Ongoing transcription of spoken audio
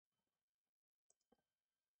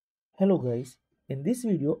Hello guys, in this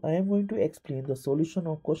video I am going to explain the solution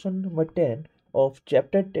of question number 10 of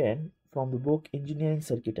chapter 10 from the book Engineering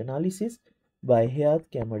Circuit Analysis by Hayt,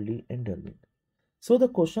 Kemmerly and Darwin. So the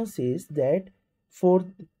question says that for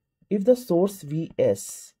if the source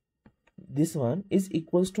Vs, this one is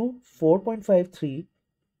equals to 4.53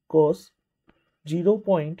 cos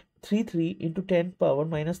 0.33 into 10 power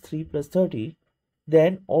minus 3 plus 30,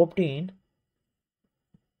 then obtain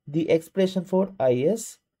the expression for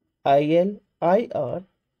Is, IL, IR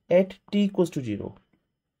at t equals to 0.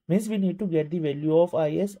 Means we need to get the value of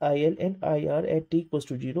Is, IL and IR at t equals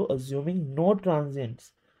to 0, assuming no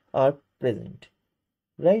transients are present,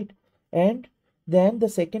 right? And then the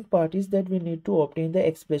second part is that we need to obtain the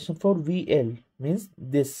expression for VL, means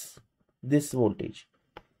this voltage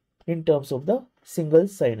in terms of the single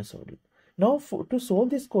sinusoidal. Now to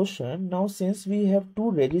solve this question, now since we have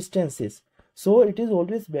two resistances, so it is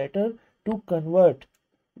always better to convert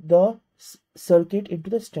the circuit into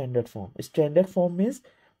the standard form. Standard form means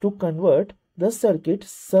to convert the circuit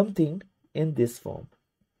something in this form,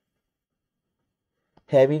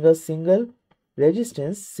 having a single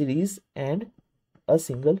resistance series and a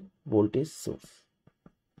single voltage source,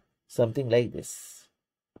 something like this,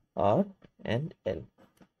 R and L,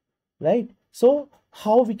 right? So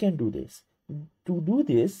how we can do this? To do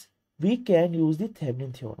this, we can use the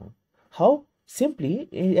Thevenin theorem. How? Simply,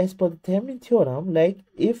 as per the Thevenin theorem, like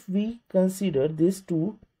if we consider these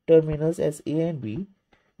two terminals as A and B,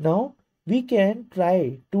 now we can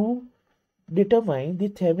try to determine the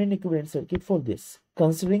Thevenin equivalent circuit for this,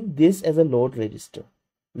 considering this as a load resistor,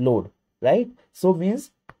 right? So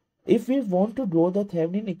means if we want to draw the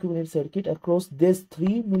Thevenin equivalent circuit across this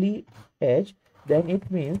 3 mA, then it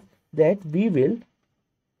means that we will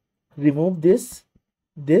remove this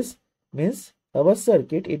means our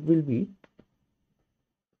circuit, it will be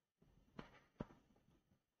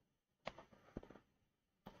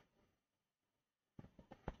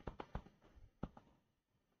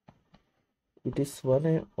it is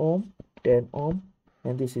 1 ohm, 10 ohm,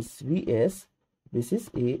 and this is Vs, this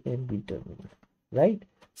is A and B terminal, right?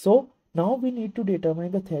 So now we need to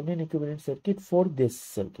determine the Thevenin equivalent circuit for this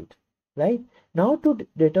circuit, right? Now to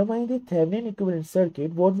determine the Thevenin equivalent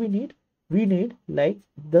circuit, what we need like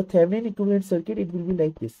the Thevenin equivalent circuit, it will be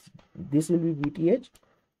like this will be VTh,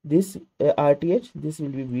 this RTh, this will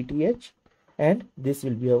be VTh, and this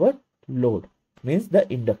will be our load, means the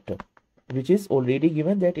inductor, which is already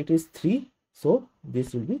given that it is 3, so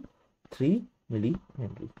this will be 3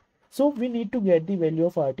 millihenry. So we need to get the value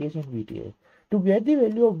of RTh and VTh. To get the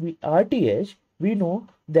value of RTh, we know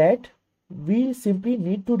that we simply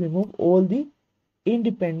need to remove all the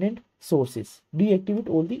independent sources, deactivate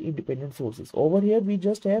all the independent sources. Over here we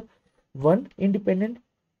just have one independent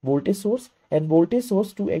voltage source, and voltage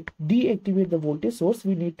source, to deactivate the voltage source,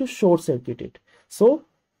 we need to short circuit it. So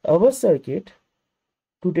our circuit,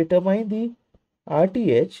 to determine the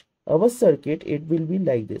RTh, our circuit, it will be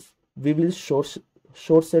like this. We will short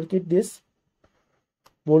circuit this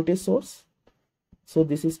voltage source. So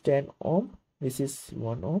this is 10 ohm, this is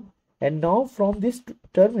 1 ohm, and now from this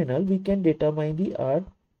terminal we can determine the R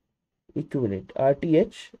equivalent,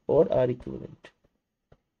 RTh or R equivalent.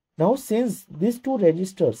 Now since these two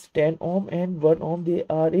resistors, 10 ohm and 1 ohm, they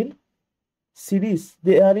are in series,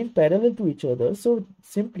 they are in parallel to each other, so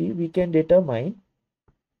simply we can determine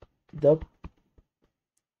the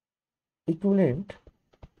equivalent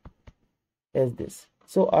as this.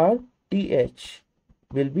 So RTh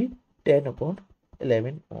will be 10 upon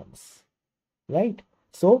 11 ohms, right?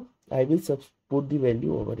 So I will put the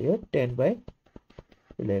value over here, 10 by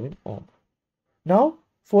 11 ohm. Now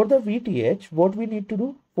for the VTh, what we need to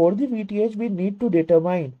do? For the VTh, we need to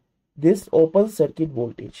determine this open circuit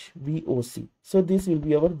voltage, VOC. So this will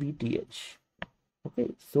be our VTh.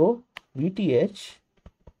 Okay, so VTh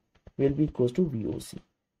will be equals to VOC.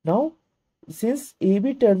 Now since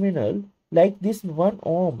AB terminal, like this 1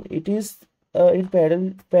 ohm, it is in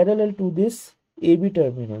parallel to this AB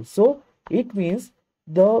terminal, so it means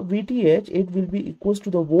the VTh, it will be equals to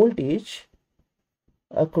the voltage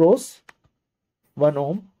across 1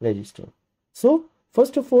 ohm resistor. So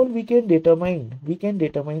first of all we can determine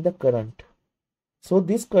the current. So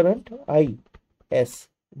this current IS,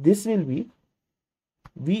 this will be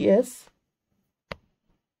Vs,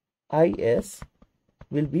 Is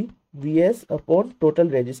will be Vs upon total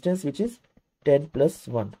resistance, which is 10 plus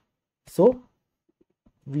 1, so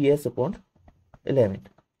Vs upon 11,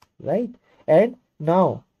 right? And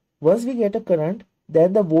now once we get a current,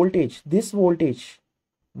 then the voltage, this voltage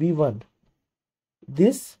V1,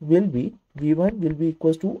 this will be V1 will be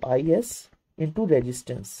equals to Is into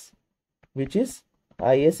resistance, which is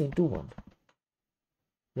Is into 1.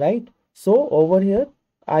 right? So over here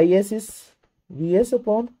is Vs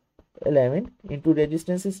upon 11 into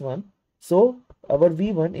resistance is 1. So our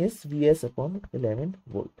V1 is Vs upon 11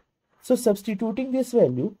 volt. So substituting this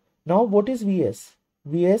value, now what is Vs?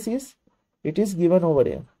 Vs is, it is given over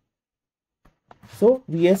here. So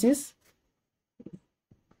Vs is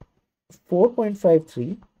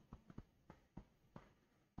 4.53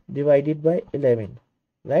 divided by 11,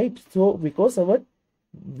 right? So because our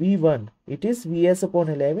V1, it is Vs upon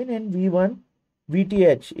 11 and V1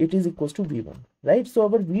 VTH, it is equals to V1, right? So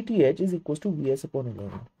our VTH is equals to Vs upon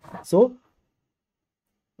 11. So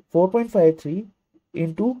 4.53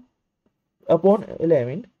 into upon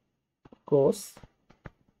 11 cos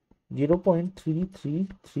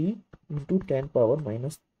 0.333 into 10 power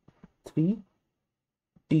minus 3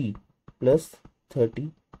 t plus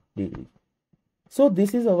 30 degree. So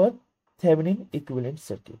this is our Thevenin equivalent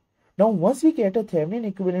circuit. Now once we get a Thevenin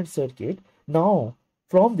equivalent circuit, now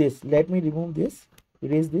from this, let me remove this,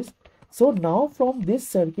 erase this. So now from this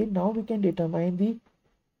circuit, now we can determine the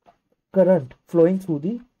current flowing through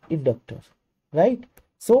the inductor, right?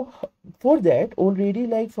 So for that, already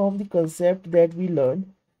like from the concept that we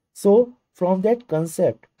learned, so from that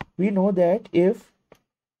concept we know that if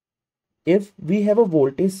we have a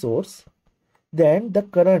voltage source, then the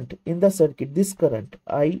current in the circuit, this current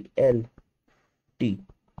ILT,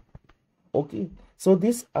 okay, so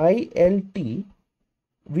this ILT,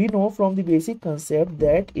 we know from the basic concept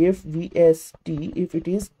that if VST, if it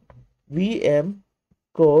is Vm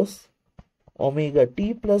cos omega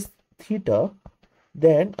t plus theta,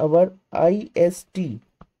 then our IST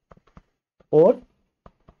or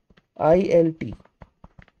ILT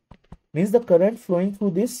means the current flowing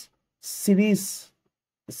through this series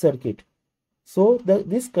circuit. So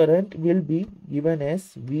this current will be given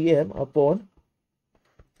as Vm upon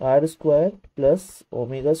R square plus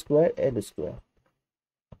omega square L square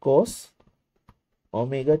cos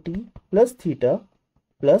omega t plus theta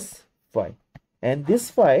plus phi, and this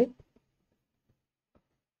phi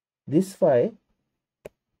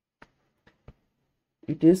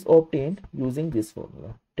it is obtained using this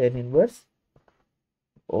formula, tan inverse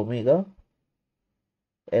omega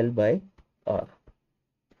L by R,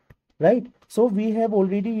 right? So we have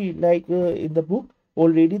already like in the book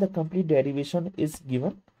already the complete derivation is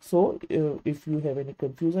given. So if you have any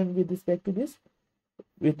confusion with respect to this,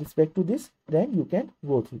 then you can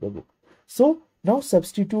go through the book. So now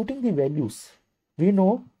substituting the values, we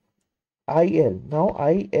know IL, now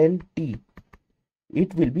ILT,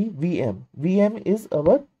 it will be Vm. Vm is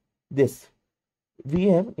our this.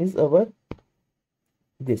 Vm is our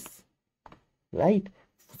this, right?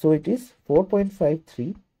 So it is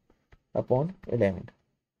 4.53 upon 11,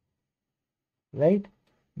 right?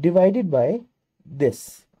 Divided by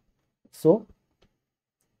this. So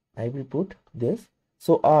I will put this.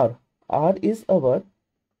 So R is our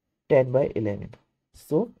 10 by 11.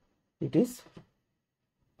 So it is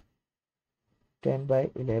 10 by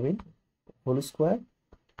 11 whole square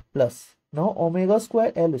plus now omega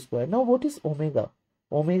square L square. Now what is omega?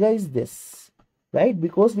 Omega is this, right?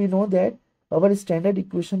 Because we know that our standard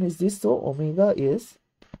equation is this. So omega is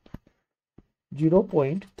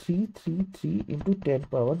 0.333 into 10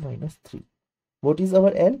 power minus 3. What is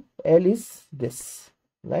our L? L is this,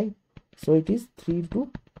 right? So it is 3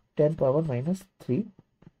 into 10 power minus 3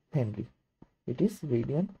 Henry. It is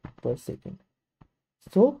radian per second.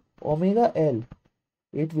 So omega L,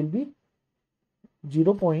 it will be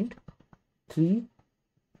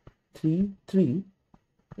 0.333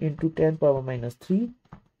 into 10 power minus 3,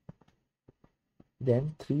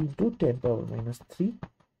 then 3 into 10 power minus 3.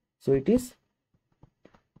 So it is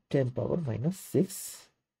 10 power minus 6,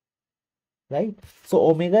 right? So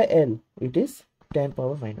omega L, it is 10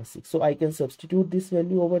 power minus 6. So I can substitute this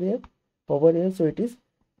value over here. So it is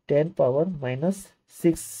 10 power minus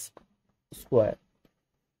 6 square,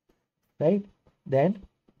 right? Then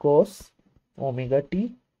cos omega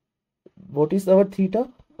t, what is our theta?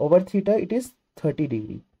 Our theta, it is 30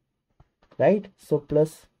 degree, right? So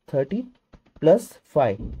plus 30 plus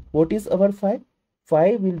phi. What is our phi?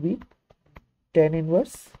 Phi will be tan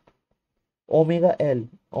inverse omega L.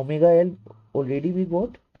 Omega L already we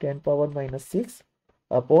got 10 power minus 6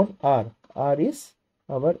 upon R. R is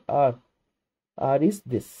our R. R is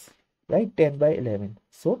this, right? 10 by 11.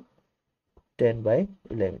 So 10 by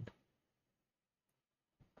 11,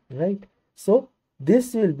 right? So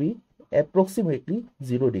this will be approximately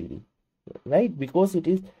 0 degree, right? Because it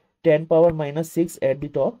is 10 power minus 6 at the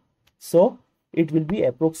top. So it will be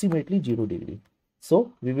approximately 0 degree.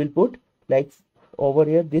 So we will put like over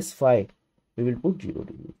here this phi, we will put 0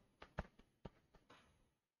 degree.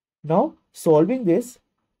 Now solving this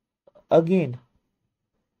again,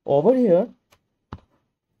 Over here,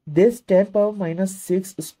 this 10 power minus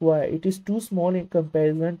 6 square, it is too small in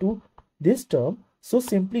comparison to this term. So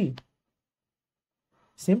simply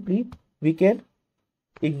we can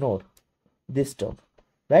ignore this term,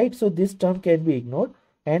 right? So this term can be ignored,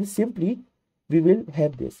 and simply we will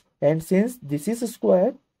have this. And since this is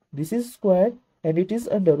square, and it is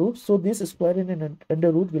under root, so this square and an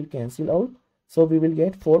under root will cancel out. So we will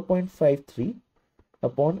get 4.53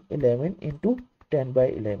 upon 11 into 10 by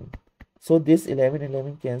 11. So this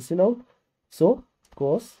 11 cancel out. So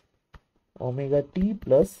cos omega t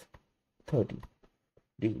plus 30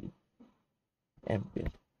 degree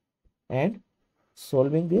ampere. And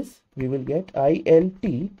solving this, we will get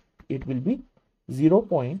ILT, it will be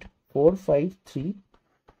 0.453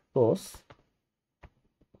 cos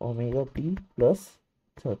omega t plus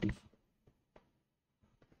 30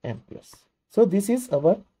 amperes. So this is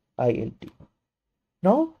our ILT.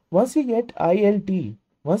 Now once we get ILT,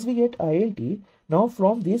 now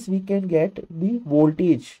from this we can get the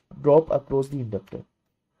voltage drop across the inductor.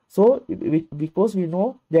 So because we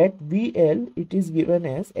know that VL, it is given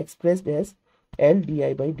as, expressed as L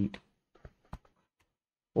di by dt.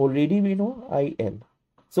 Already we know IL.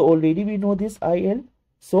 So already we know this IL.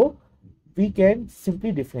 So we can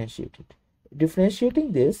simply differentiate it.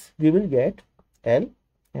 Differentiating this, we will get L,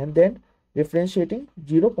 and then differentiating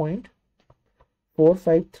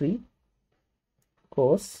 0.453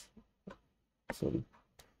 cos,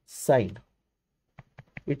 sine.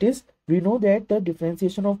 It is, we know that the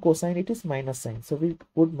differentiation of cosine, it is minus sign. So we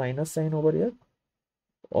put minus sign over here,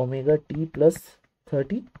 omega t plus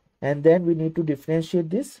 30, and then we need to differentiate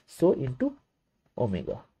this, so into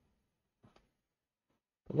omega,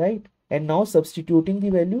 right? And now substituting the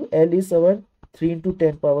value, L is our 3 into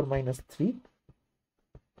 10 power minus 3,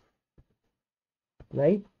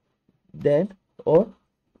 right? Then, or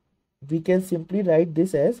we can simply write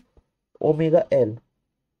this as omega L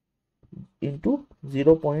into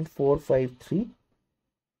 0.453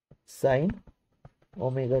 sine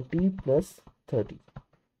omega t plus 30,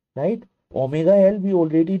 right? Omega L we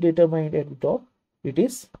already determined at the top, it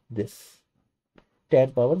is this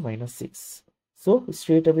 10 power minus 6. So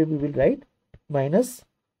straight away we will write minus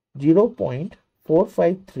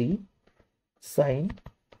 0.453 sine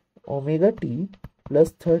omega t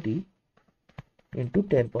plus 30 into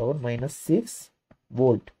 10 power minus 6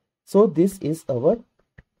 volt. So this is our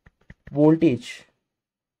voltage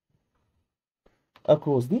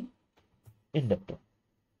across the inductor.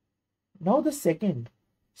 Now the second,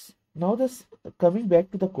 coming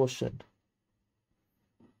back to the question.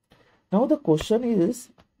 Now the question is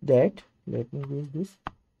that, let me use this.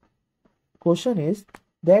 Question is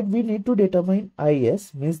that we need to determine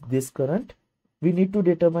IS, means this current. We need to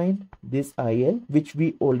determine this IL, which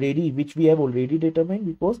we have already determined,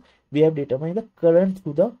 because we have determined the current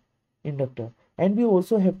through the inductor. And we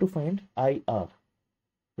also have to find IR,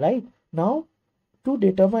 right? Now to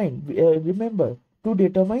determine, remember, to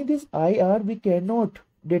determine this IR, we cannot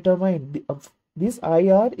determine this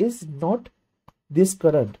IR is not this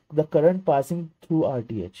current, the current passing through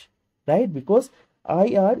RTH, right? Because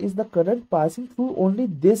IR is the current passing through only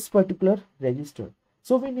this particular resistor.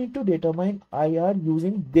 So we need to determine IR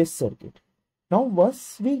using this circuit. Now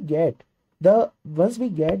once we get the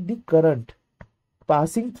current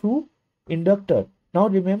passing through inductor, now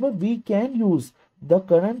remember, we can use the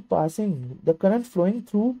current flowing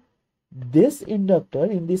through this inductor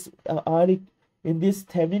in this in this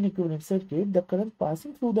Thevenin equivalent circuit. The current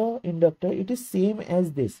passing through the inductor, it is same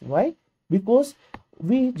as this. Why? Because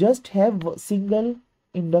we just have a single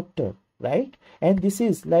inductor, right? And this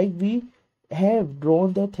is like we have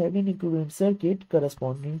drawn the Thevenin equivalent circuit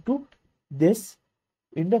corresponding to this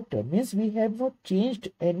inductor, means we have not changed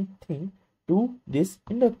anything to this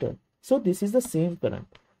inductor. So this is the same current.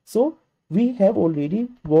 So we have already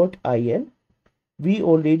got IL, we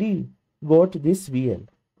already got this VL,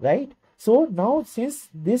 right? So now since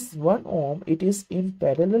this 1 ohm, it is in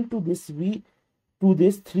parallel to this 3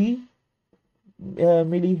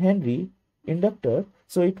 millihenry inductor,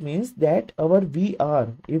 so it means that our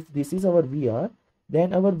VR, if this is our VR,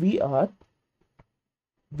 then our VR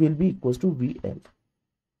will be equals to VL,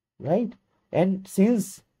 right? And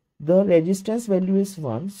since the resistance value is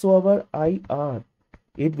 1, so our IR,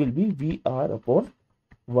 it will be VR upon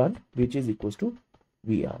 1, which is equals to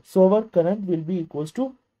VR. So our current will be equals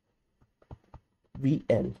to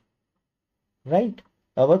VL, right?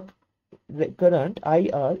 Our current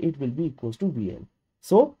IR, it will be equals to VL.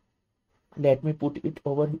 So let me put it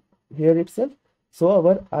over here itself. So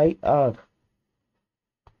our IR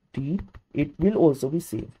T, it will also be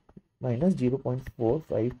same, minus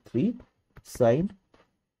 0.453 sine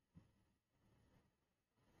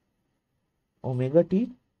omega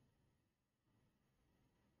t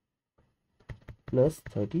plus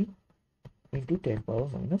 30 into 10 power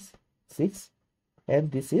minus 6,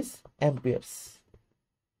 and this is amperes,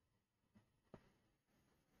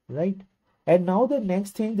 right? And now the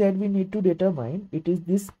next thing that we need to determine, it is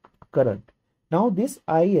this current. Now this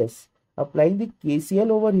is, applying the KCL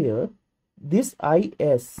over here, this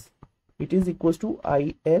is, it is equals to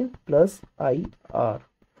IL plus IR,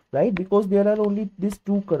 right? Because there are only these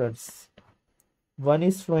two currents, one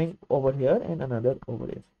is flowing over here and another over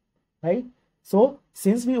here, right? So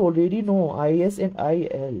since we already know IS and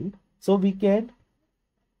IL, so we can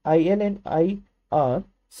IL and IR,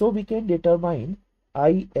 so we can determine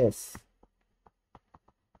IS,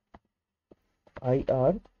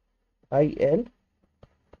 IR, IL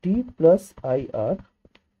T plus IR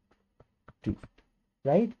T,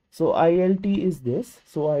 right? So ILT is this,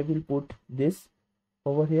 so I will put this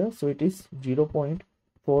over here, so it is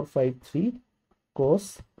 0.453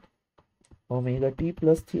 cos omega t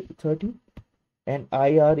plus 30, and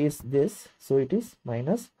IR is this, so it is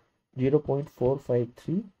minus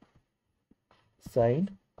 0.453 sine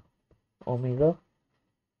omega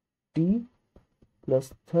t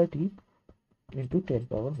plus 30 into 10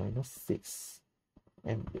 power minus 6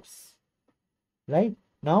 amperes, right?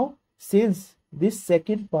 Now since this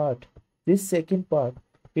second part,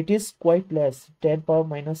 it is quite less, 10 power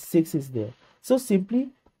minus 6 is there, so simply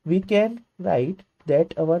we can write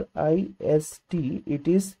that our IST, it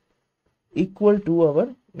is equal to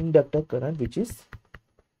our inductor current, which is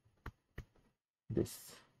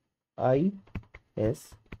this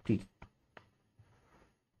IST,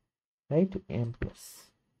 right,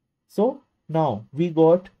 amperes. So now we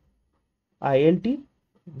got ILT,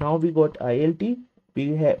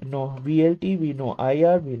 we have no VLT, we know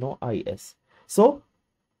IR, we know IS. So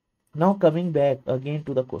now coming back again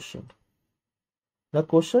to the question. The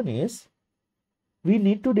question is, we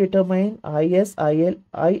need to determine IS, IL,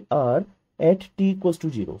 IR at t equals to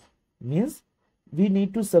 0. Means we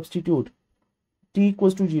need to substitute t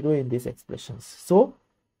equals to 0 in these expressions. So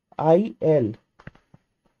IL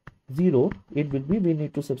 0, it will be, we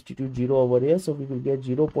need to substitute 0 over here, so we will get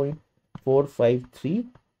 0.453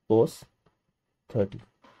 cos 30,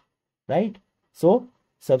 right? So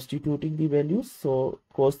substituting the values, so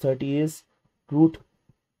cos 30 is root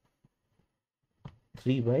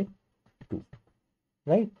 3 by 2,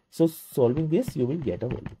 right? So solving this, you will get a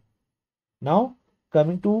value. Now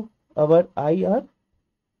coming to our IR,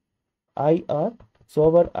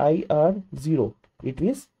 so our IR 0, it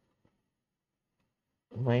is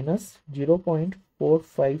minus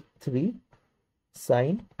 0.453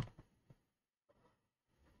 sine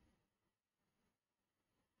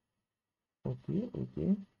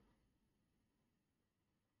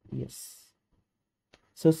yes,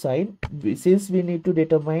 so sine, since we need to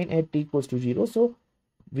determine at t equals to 0, so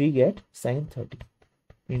we get sine 30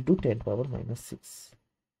 into 10 power minus 6,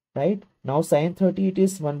 right? Now sine 30, it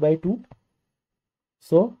is 1 by 2,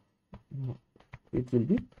 so it will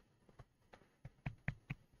be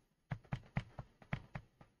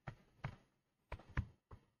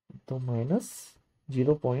so minus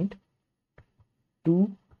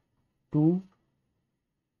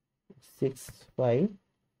 0.2265,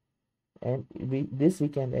 and this we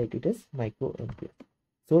can write it as microampere.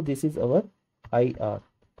 So this is our IR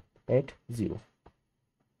at 0.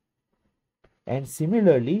 And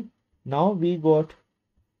similarly, now we got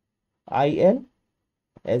IL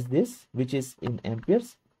as this, which is in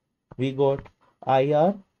amperes. We got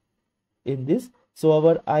IR in this. So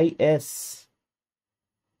our IS,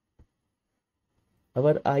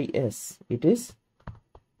 it is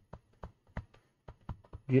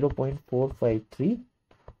 0.453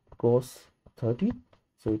 cos 30.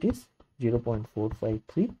 So it is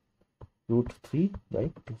 0.453 root 3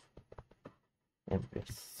 by 2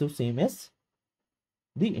 amperes. So same as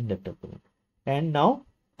the inductor current. And now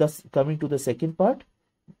thus coming to the second part.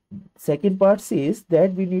 Second part says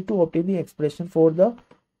that we need to obtain the expression for the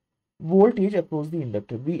voltage across the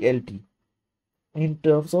inductor, VLT, in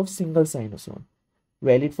terms of single sinusoid,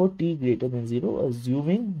 valid for t greater than 0,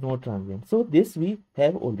 assuming no transient. So this we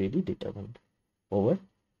have already determined over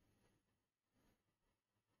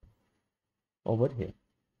here,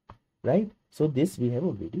 right? So this we have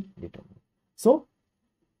already determined. So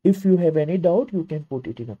if you have any doubt, you can put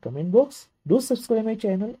it in a comment box. Do subscribe my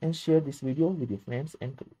channel and share this video with your friends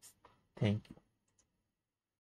and colleagues. Thank you.